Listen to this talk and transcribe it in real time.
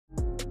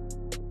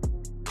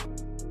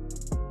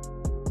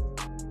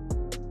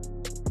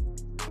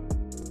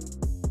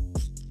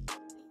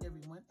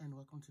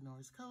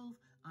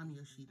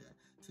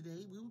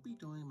Today we will be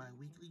doing my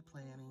weekly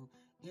planning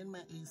in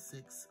my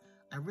A6.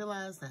 I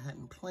realized I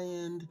hadn't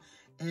planned,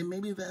 and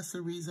maybe that's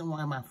the reason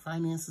why my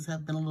finances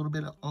have been a little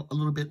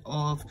bit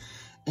off,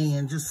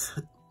 and just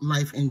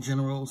life in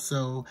general.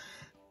 So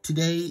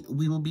today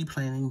we will be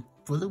planning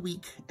for the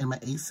week in my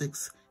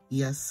A6.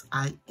 Yes,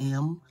 I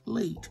am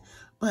late,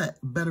 but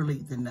better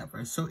late than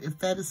never. So if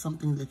that is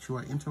something that you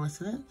are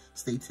interested in,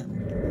 stay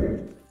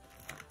tuned.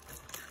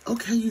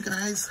 Okay, you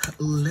guys,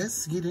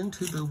 let's get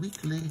into the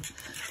weekly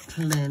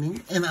planning.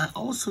 And I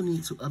also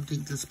need to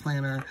update this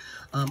planner.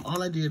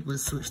 All I did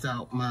was switched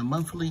out my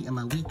monthly and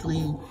my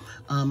weekly.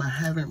 I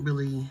haven't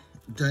really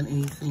done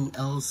anything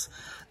else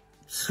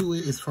to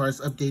it as far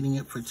as updating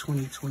it for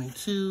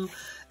 2022.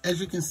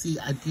 As you can see,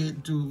 I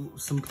did do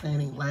some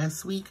planning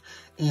last week,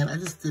 and I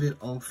just did it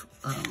off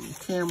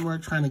camera,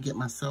 trying to get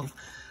myself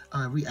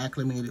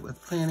reacclimated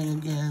with planning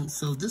again.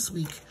 So this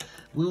week,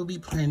 we'll be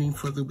planning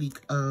for the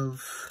week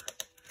of,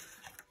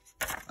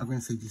 I'm going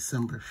to say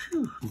December.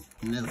 Phew,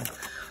 no.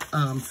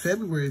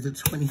 February the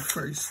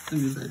 21st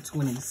through the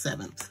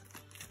 27th.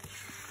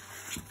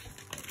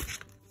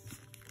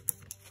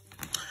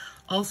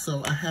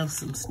 Also, I have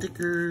some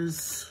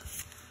stickers,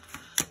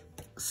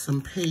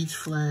 some page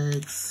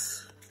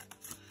flags,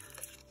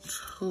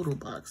 total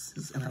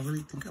boxes, and I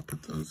really think I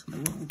put those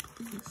in the wrong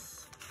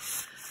place.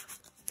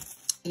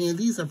 And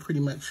these are pretty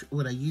much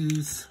what I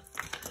use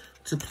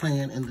to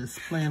plan in this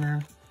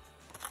planner.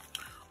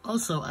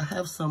 Also, I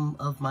have some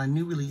of my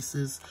new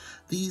releases.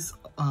 These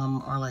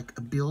are like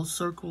bill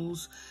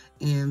circles,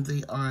 and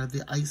they are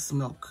the ice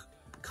milk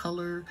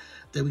color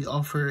that we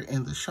offer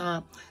in the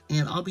shop.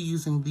 And I'll be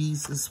using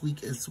these this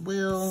week as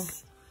well.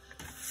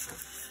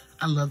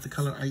 I love the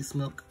color ice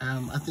milk. I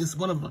think it's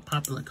one of my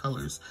popular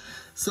colors.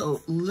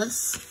 So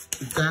let's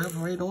dive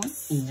right on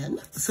in.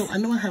 So I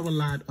know I have a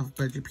lot of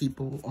budget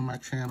people on my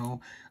channel.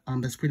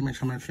 That's pretty much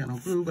how my channel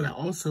grew, but I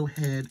also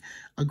had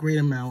a great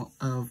amount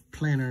of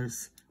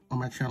planners on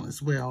my channel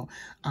as well.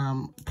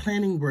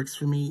 Planning works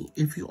for me.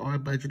 If you are a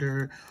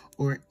budgeter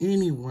or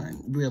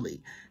anyone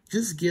really,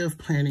 just give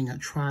planning a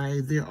try.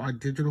 There are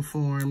digital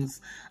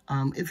forms.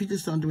 If you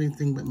just don't do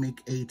anything but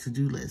make a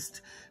to-do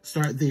list,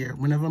 start there.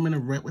 Whenever I'm in a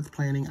rut with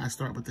planning, I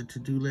start with the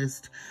to-do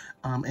list.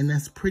 And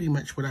that's pretty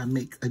much what I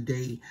make a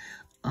day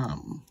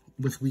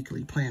with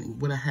weekly planning.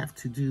 What I have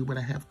to do, what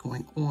I have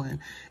going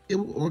on. It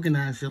will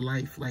organize your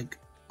life. Like,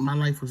 my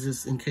life was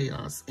just in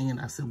chaos, and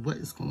I said, what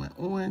is going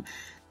on?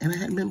 And I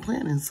hadn't been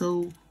planning,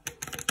 so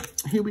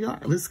here we are.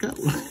 Let's go.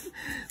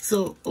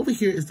 So over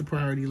here is the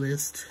priority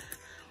list,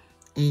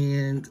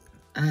 and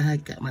I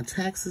got my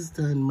taxes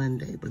done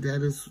Monday, but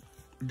that is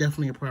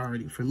definitely a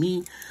priority for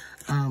me.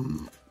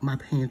 My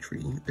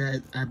pantry,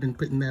 that I've been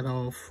putting that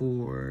off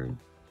for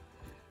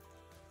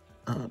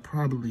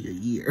probably a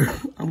year.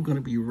 I'm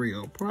gonna be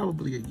real,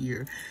 probably a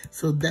year.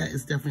 So that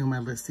is definitely on my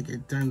list to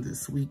get done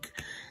this week.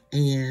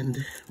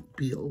 And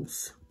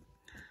bills.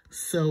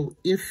 So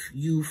if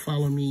you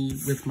follow me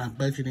with my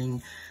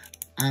budgeting,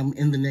 I'm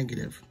in the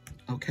negative,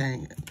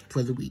 okay,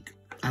 for the week.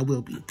 I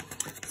will be.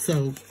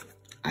 So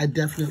I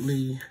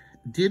definitely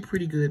did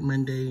pretty good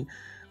Monday.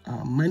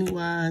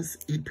 Money-wise,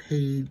 it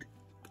paid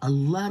a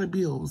lot of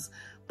bills,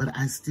 but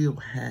I still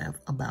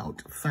have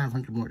about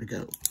 500 more to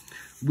go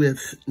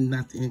with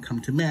not the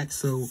income to match.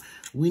 So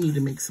we need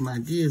to make some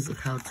ideas of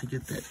how to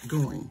get that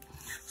going.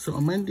 So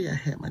on Monday, I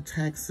had my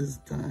taxes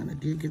done. I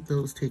did get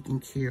those taken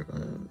care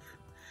of.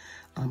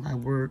 I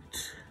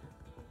worked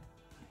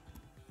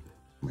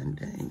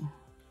Monday.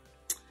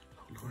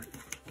 Oh, Lord.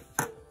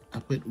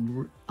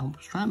 I was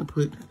trying to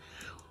put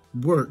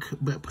work,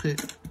 but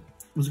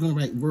was going to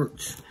write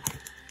worked.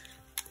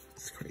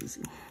 It's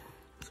crazy.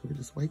 So we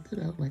just wiped it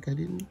out like I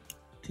didn't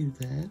do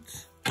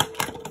that.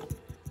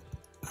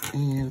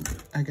 And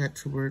I got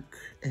to work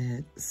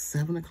at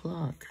 7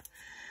 o'clock.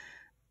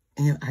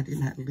 And I did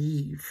not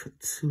leave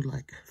till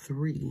like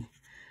 3.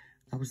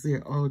 I was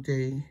there all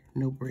day,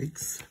 no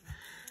breaks.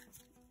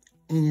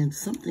 And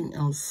something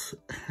else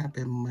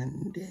happened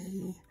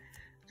Monday.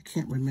 I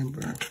can't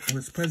remember. It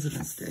was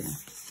President's Day.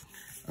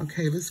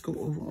 Okay, let's go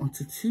over on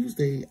to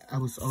Tuesday. I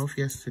was off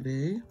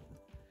yesterday.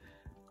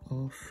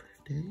 Off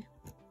day.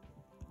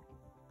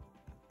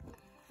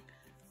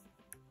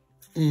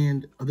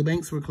 And the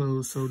banks were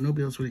closed, so no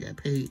bills really got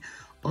paid.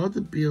 All the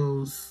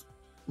bills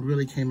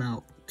really came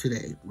out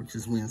today, which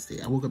is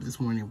Wednesday. I woke up this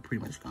morning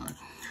pretty much gone.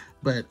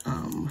 But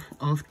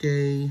off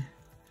day.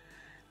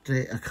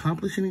 Did I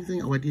accomplish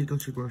anything? Oh, I did go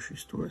to the grocery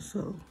store,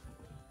 so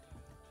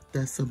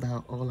that's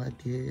about all I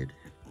did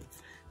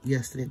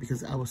yesterday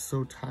because I was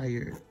so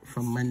tired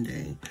from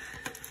Monday.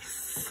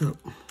 So,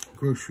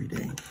 grocery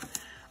day.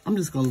 I'm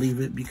just gonna leave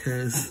it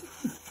because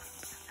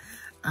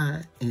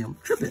I am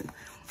tripping.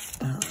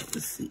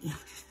 Let's see.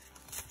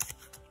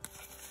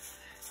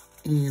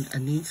 And I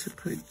need to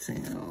put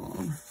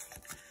down.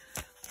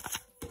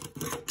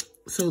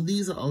 So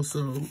these are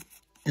also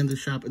in the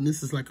shop, and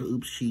this is like a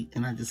oops sheet,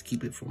 and I just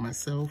keep it for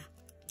myself.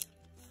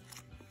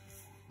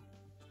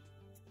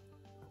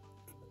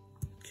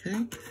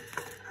 Okay.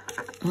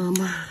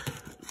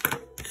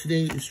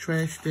 Today is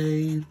trash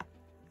day.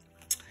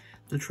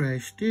 The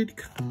trash did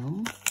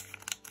come.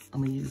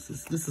 I'm gonna use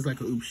this. This is like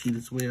an oops sheet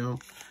as well.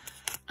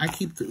 I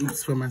keep the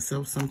oops for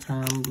myself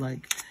sometimes,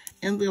 like,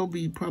 and there'll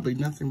be probably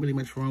nothing really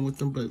much wrong with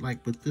them, but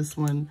like with this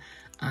one,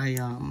 I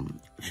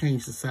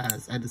changed the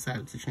size. I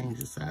decided to change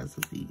the size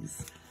of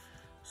these.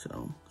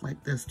 So,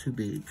 like, that's too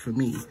big for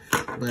me,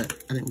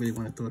 but I didn't really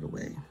want to throw it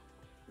away.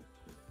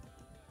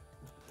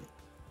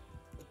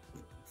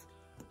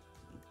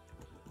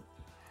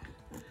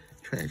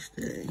 Trash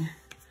day.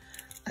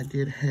 I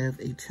did have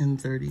a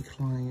 10:30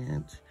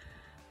 client,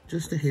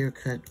 just a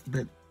haircut,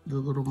 but the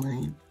little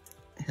money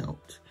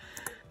helped.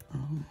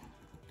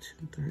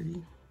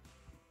 10:30.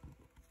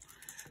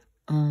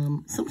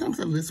 Sometimes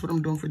I list what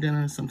I'm doing for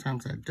dinner,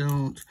 sometimes I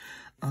don't.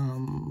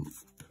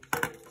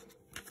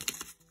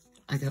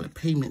 I got a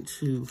payment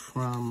too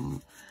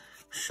from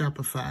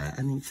Shopify.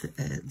 I need to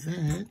add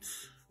that.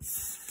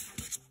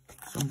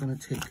 So I'm gonna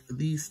take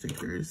these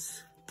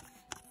stickers.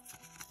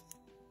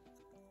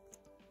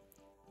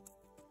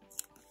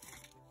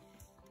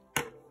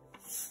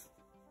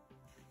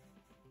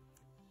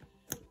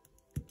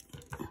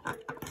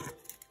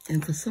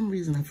 And for some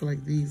reason, I feel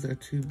like these are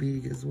too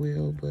big as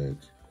well, but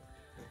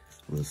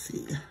we'll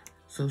see.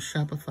 So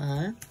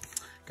Shopify,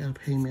 got a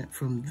payment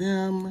from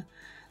them,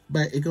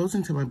 but it goes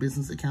into my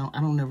business account.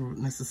 I don't never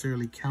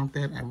necessarily count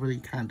that. I really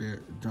kind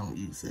of don't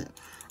use it.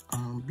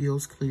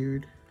 Bills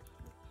cleared.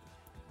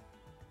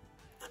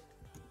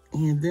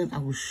 And then I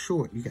was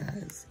short, you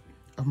guys,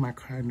 of my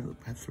car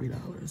note by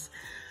 $3.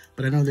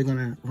 But I know they're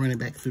gonna run it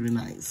back through the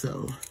night,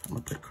 so I'm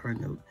gonna put car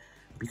note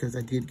because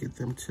I did get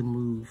them to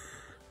move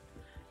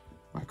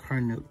my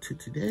car note to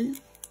today.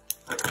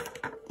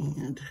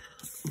 And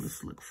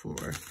let's look for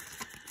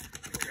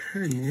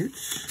car note,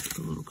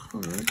 a little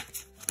card.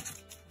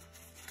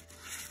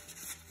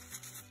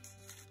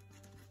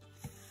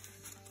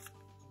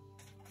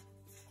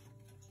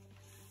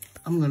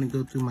 I'm gonna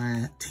go through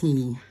my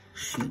teeny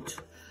sheet.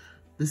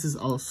 This is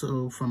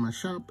also from my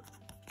shop.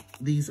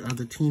 These are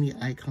the teeny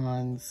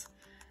icons,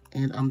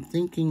 and I'm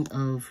thinking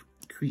of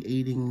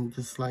creating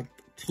just like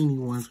teeny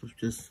ones with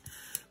just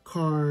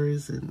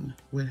cars and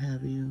what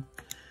have you.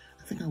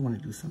 I think I want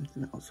to do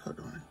something else. Hold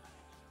on.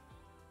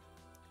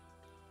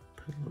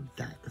 Put a little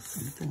dot or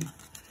something.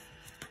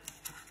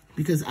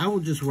 Because I will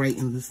just write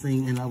in this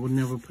thing and I will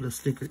never put a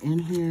sticker in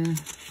here. Here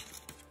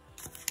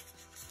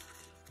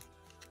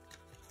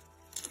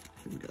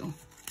we go.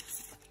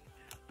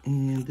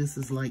 And this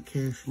is light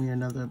cashmere,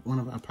 another one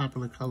of our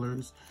popular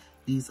colors.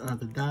 These are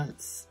the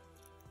dots.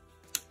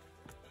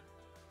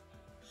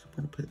 So I'm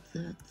going to put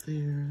that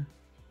there,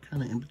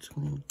 kind of in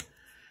between.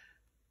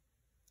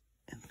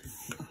 And then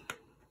here.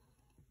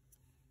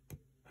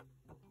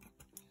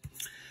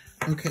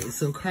 Okay,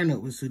 so car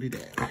note was due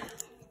today.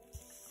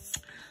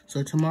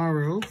 So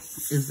tomorrow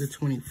is the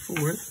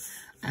 24th.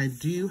 I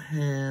do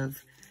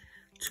have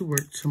to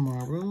work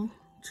tomorrow,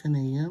 10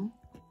 a.m.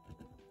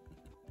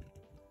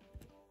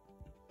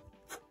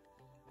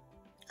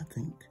 I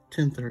think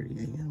 10:30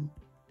 a.m.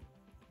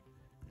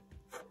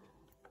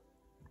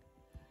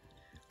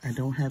 I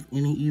don't have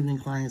any evening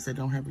clients. I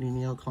don't have any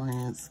nail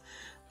clients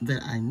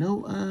that I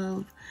know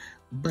of.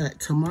 But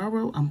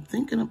tomorrow I'm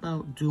thinking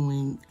about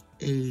doing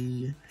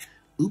a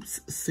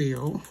oops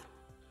sale.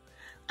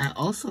 I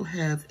also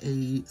have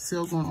a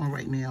sale going on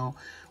right now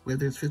where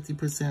there's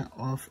 50%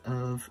 off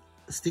of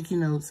sticky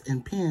notes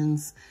and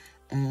pens.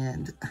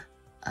 And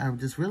I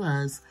just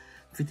realized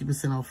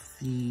 50% off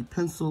the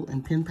pencil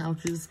and pen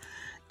pouches.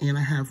 And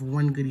I have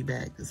one goodie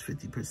bag that's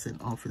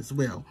 50% off as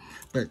well.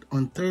 But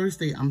on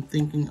Thursday, I'm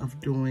thinking of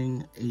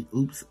doing a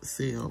oops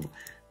sale.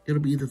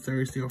 It'll be either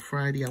Thursday or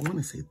Friday. I want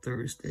to say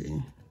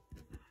Thursday.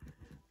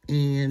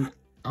 And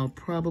I'll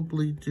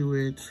probably do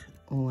it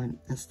on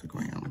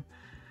Instagram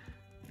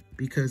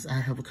because I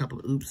have a couple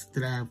of oops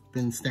that I've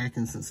been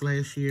stacking since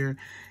last year.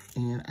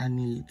 And I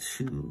need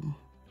to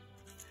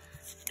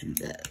do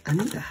that. I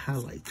need to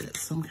highlight that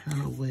some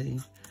kind of way,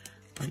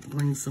 like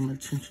bring some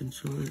attention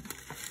to it.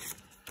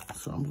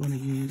 So I'm going to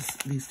use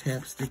these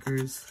tab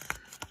stickers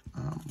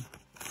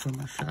from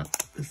my shop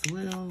as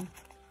well.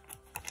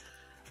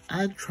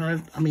 I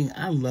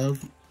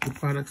love the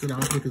products that I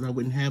offer because I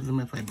wouldn't have them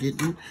if I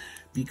didn't,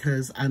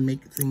 because I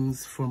make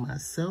things for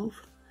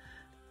myself.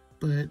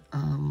 But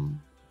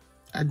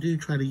I do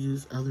try to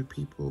use other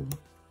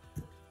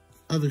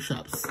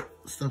shops'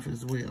 stuff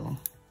as well.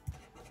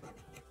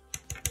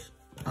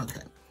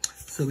 Okay,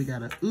 so we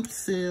got an oops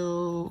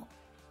sale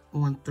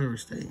on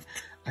Thursday.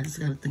 I just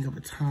got to think of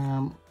a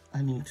time.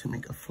 I need to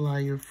make a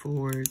flyer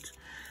for it.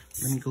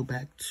 Let me go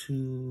back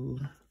to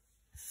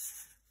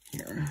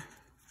here.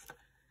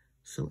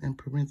 So in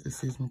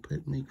parentheses, I'm going to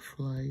put make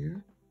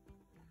flyer.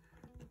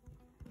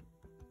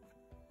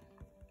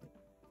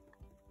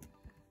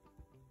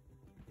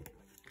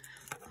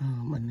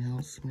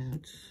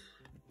 Announcement.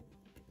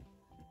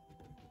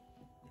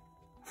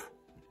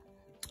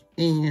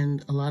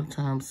 And a lot of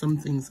times, some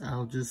things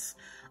I'll just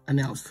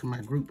announce to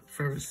my group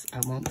first.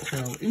 I won't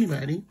tell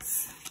anybody.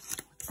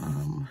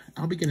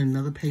 I'll be getting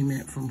another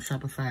payment from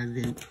Shopify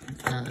today,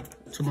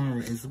 tomorrow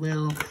as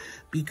well,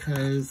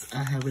 because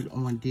I have it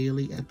on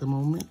daily at the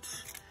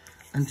moment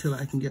until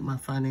I can get my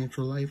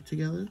financial life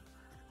together.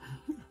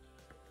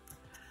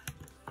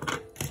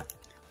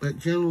 But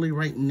generally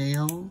right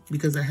now,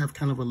 because I have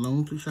kind of a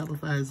loan through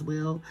Shopify as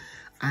well,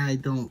 I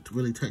don't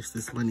really touch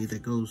this money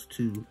that goes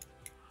to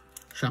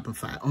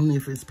Shopify. Only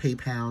if it's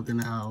PayPal,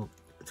 then I'll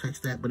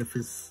touch that. But if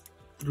it's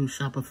through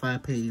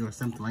Shopify Pay or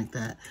something like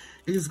that,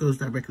 it just goes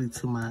directly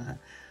to my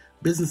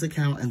business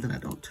account and then I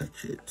don't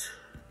touch it.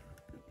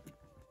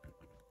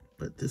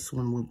 But this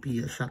one will be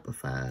a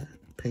Shopify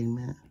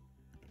payment.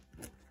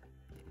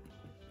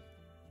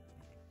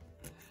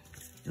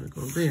 It'll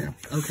go there.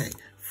 Okay,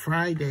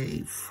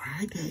 Friday,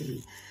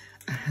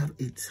 I have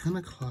a 10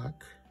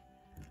 o'clock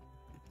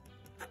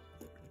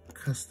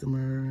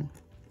customer,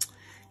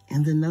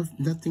 and then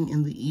nothing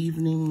in the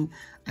evening.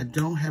 I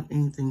don't have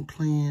anything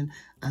planned.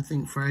 I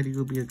think Friday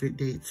will be a good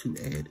day to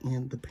add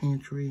in the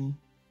pantry.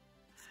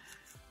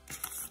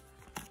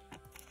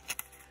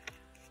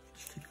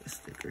 Stick a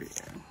sticker in.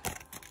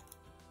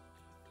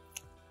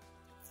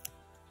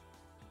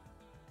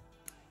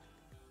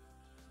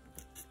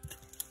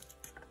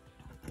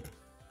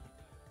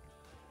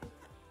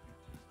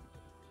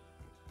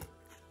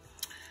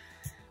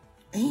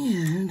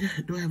 And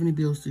do I have any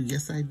bills due?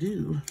 Yes, I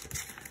do.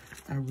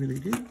 I really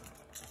do.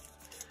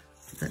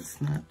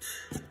 That's not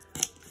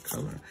the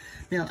color.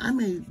 Now, I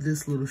made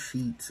this little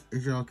sheet,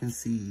 as y'all can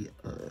see,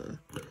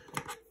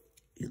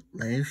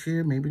 last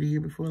year, maybe the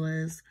year before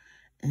last,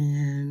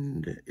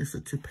 and it's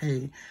a to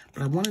pay.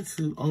 But I wanted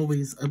to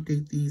always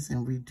update these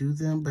and redo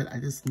them, but I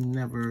just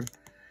never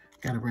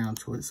got around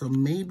to it. So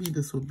maybe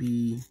this will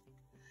be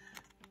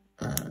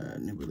a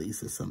new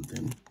release or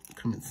something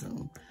coming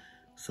soon.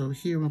 So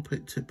here we'll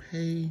put to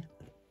pay.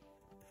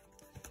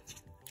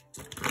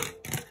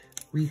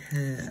 We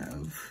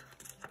have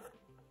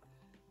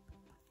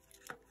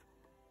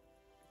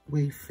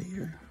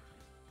Wayfair,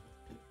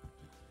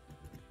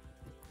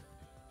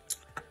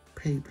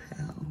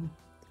 PayPal,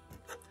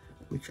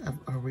 which I've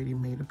already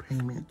made a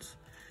payment,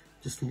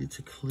 just needed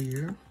to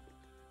clear.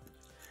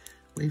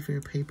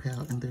 Wayfair,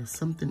 PayPal, and there's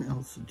something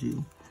else to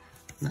do,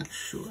 not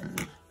sure.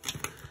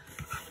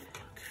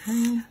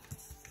 Okay.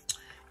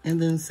 And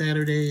then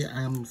Saturday,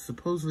 I'm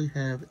supposedly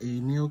have a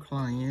nail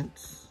client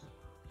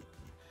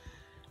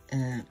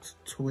at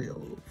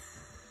 12.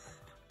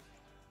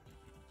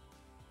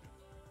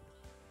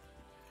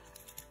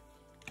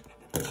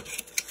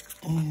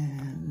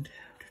 And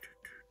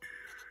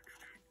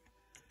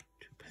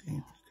to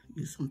pay,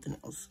 use something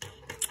else.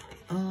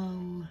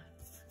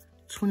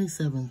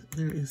 27th,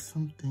 there is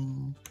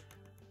something.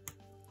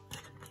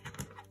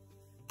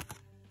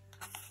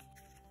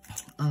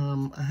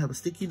 I have a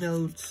sticky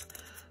note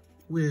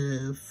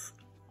with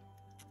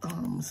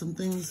some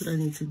things that I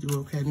need to do.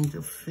 Okay, I need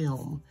to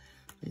film.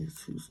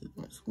 It's Tuesday,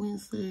 it's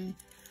Wednesday.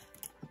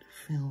 I have to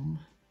film.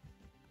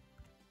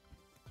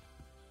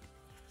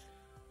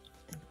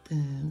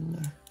 And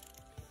then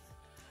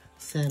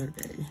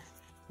Saturday,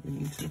 we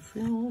need to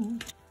film.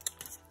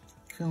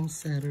 Film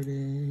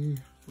Saturday.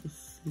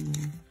 Let's see.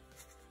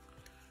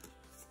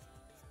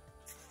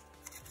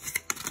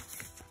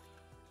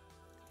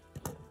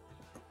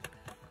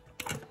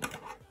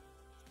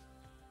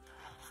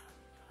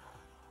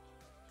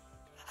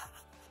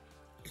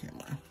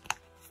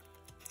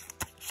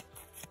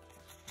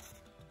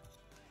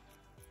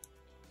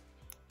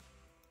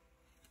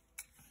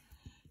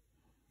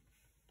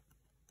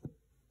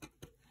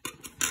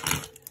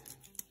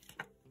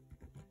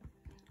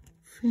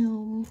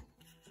 Film.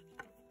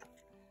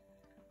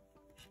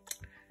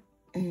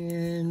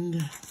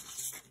 And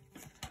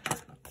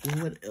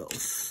what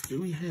else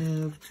do we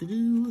have to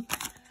do?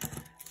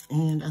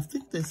 And I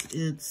think that's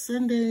it.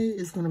 Sunday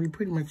is going to be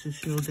pretty much a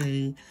chill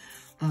day.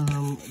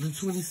 The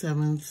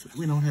 27th,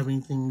 we don't have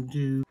anything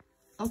due.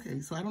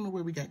 Okay, so I don't know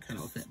where we got cut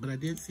off at, but I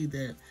did see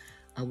that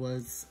I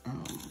was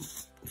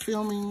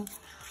filming.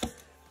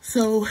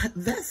 So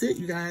that's it,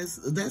 you guys.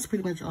 That's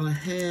pretty much all I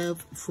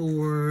have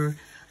for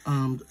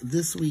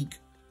this week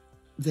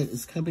that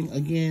is coming.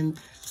 Again,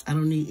 I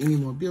don't need any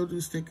more bill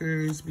due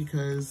stickers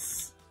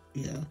because,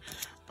 yeah,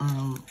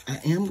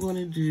 I do want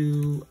to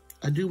do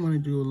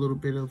a little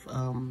bit of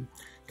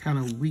kind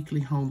of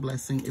weekly home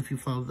blessing. If you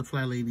follow the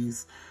Fly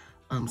Ladies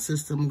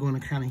system, I'm going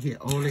to kind of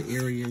hit all the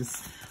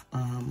areas.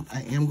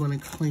 I am going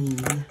to clean.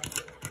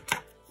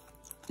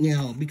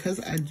 Now,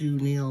 because I do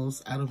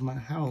nails out of my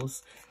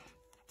house,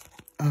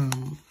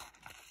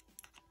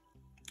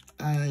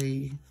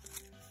 I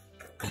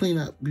clean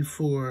up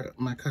before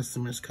my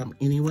customers come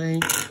anyway.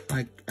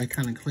 I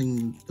kind of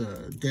clean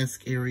the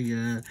desk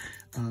area,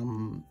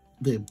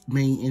 the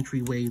main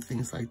entryway,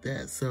 things like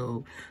that.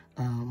 So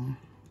I'm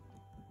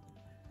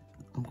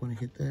going to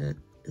hit that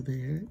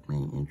there,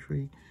 main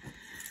entry.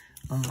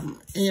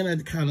 And I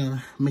kind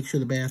of make sure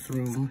the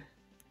bathroom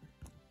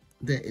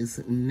that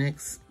is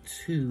next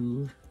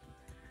to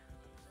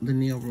the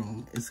nail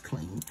room is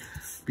clean,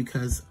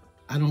 because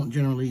I don't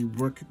generally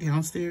work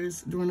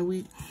downstairs during the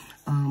week,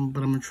 but I'm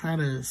gonna try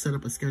to set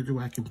up a schedule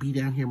where I can be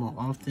down here more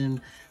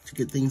often to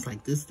get things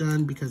like this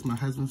done, because my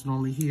husband's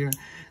normally here.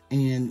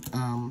 And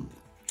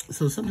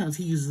so sometimes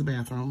he uses the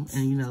bathroom,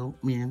 and you know,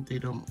 men, they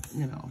don't,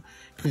 you know,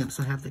 clean up,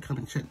 so I have to come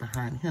and check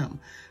behind him.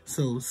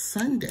 So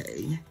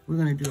Sunday, we're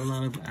gonna do a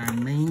lot of our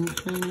main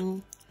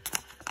cleaning.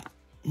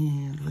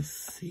 And let's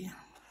see.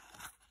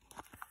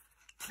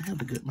 I have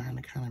a good mind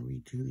to kind of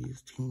redo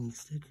these teeny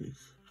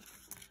stickers.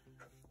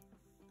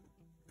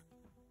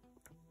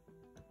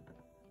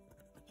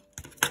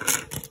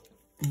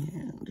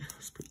 And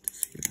let's put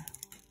this here.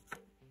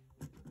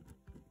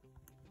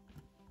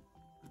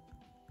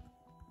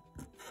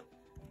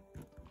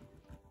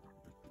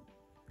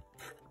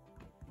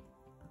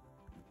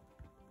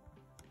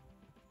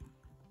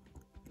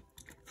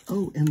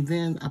 Oh, and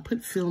then I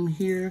put film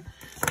here,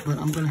 but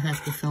I'm going to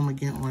have to film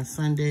again on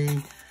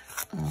Sunday.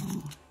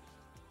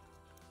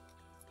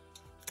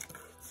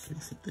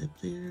 Set that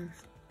there.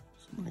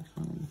 Some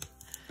icons.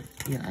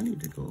 Yeah, I need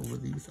to go over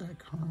these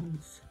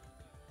icons.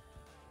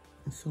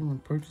 And someone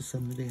purchased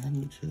some today. I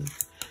need to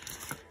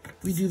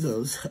redo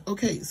those.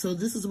 Okay, so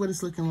this is what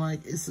it's looking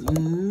like. It's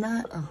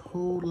not a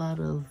whole lot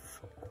of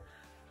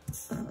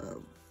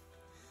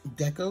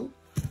deco.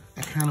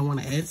 I kind of want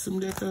to add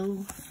some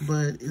deco,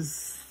 but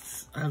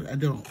I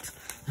don't.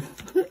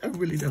 I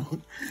really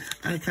don't.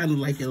 I kind of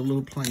like it a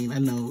little plain. I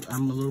know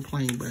I'm a little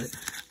plain, but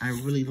I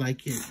really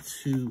like it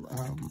to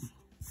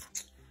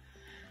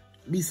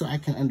be so I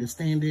can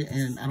understand it,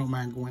 and I don't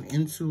mind going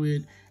into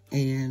it.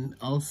 And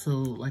also,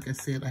 like I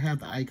said, I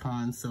have the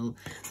icons, so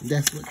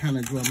that's what kind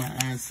of draw my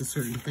eyes to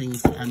certain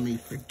things that I may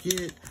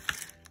forget.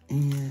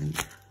 And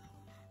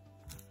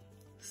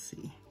let's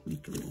see,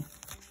 weekly.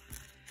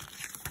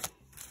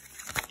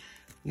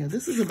 Yeah,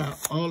 this is about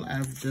all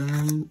I've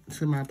done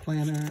to my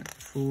planner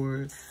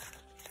for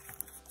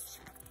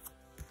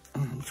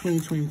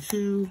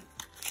 2022.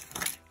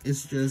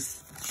 It's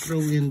just throw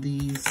in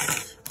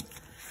these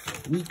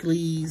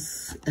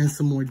weeklies and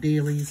some more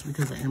dailies,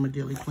 because I am a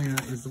daily planner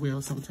as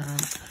well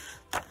sometimes.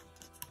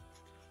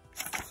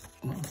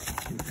 Well,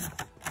 here we go.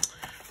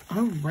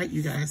 All right,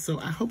 you guys. So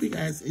I hope you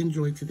guys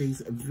enjoyed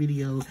today's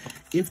video.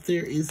 If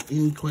there is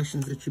any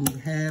questions that you may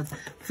have,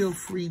 feel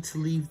free to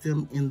leave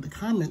them in the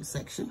comment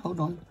section. Hold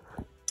on.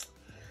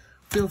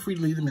 Feel free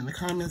to leave them in the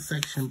comment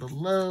section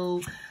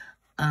below.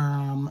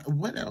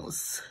 What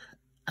else?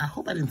 I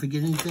hope I didn't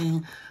forget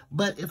anything,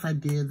 but if I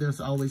did,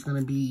 there's always going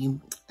to be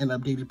an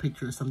updated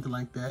picture or something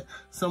like that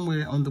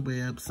somewhere on the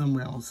web,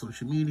 somewhere on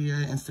social media,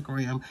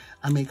 Instagram.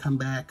 I may come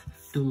back,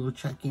 do a little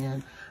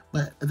check-in,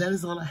 but that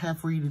is all I have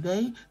for you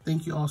today.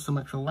 Thank you all so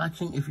much for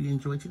watching. If you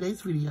enjoyed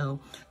today's video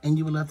and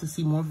you would love to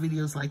see more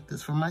videos like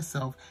this from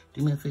myself,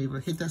 do me a favor,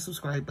 hit that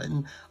subscribe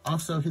button.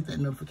 Also, hit that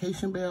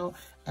notification bell,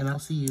 and I'll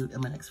see you in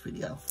my next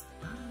video.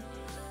 Bye.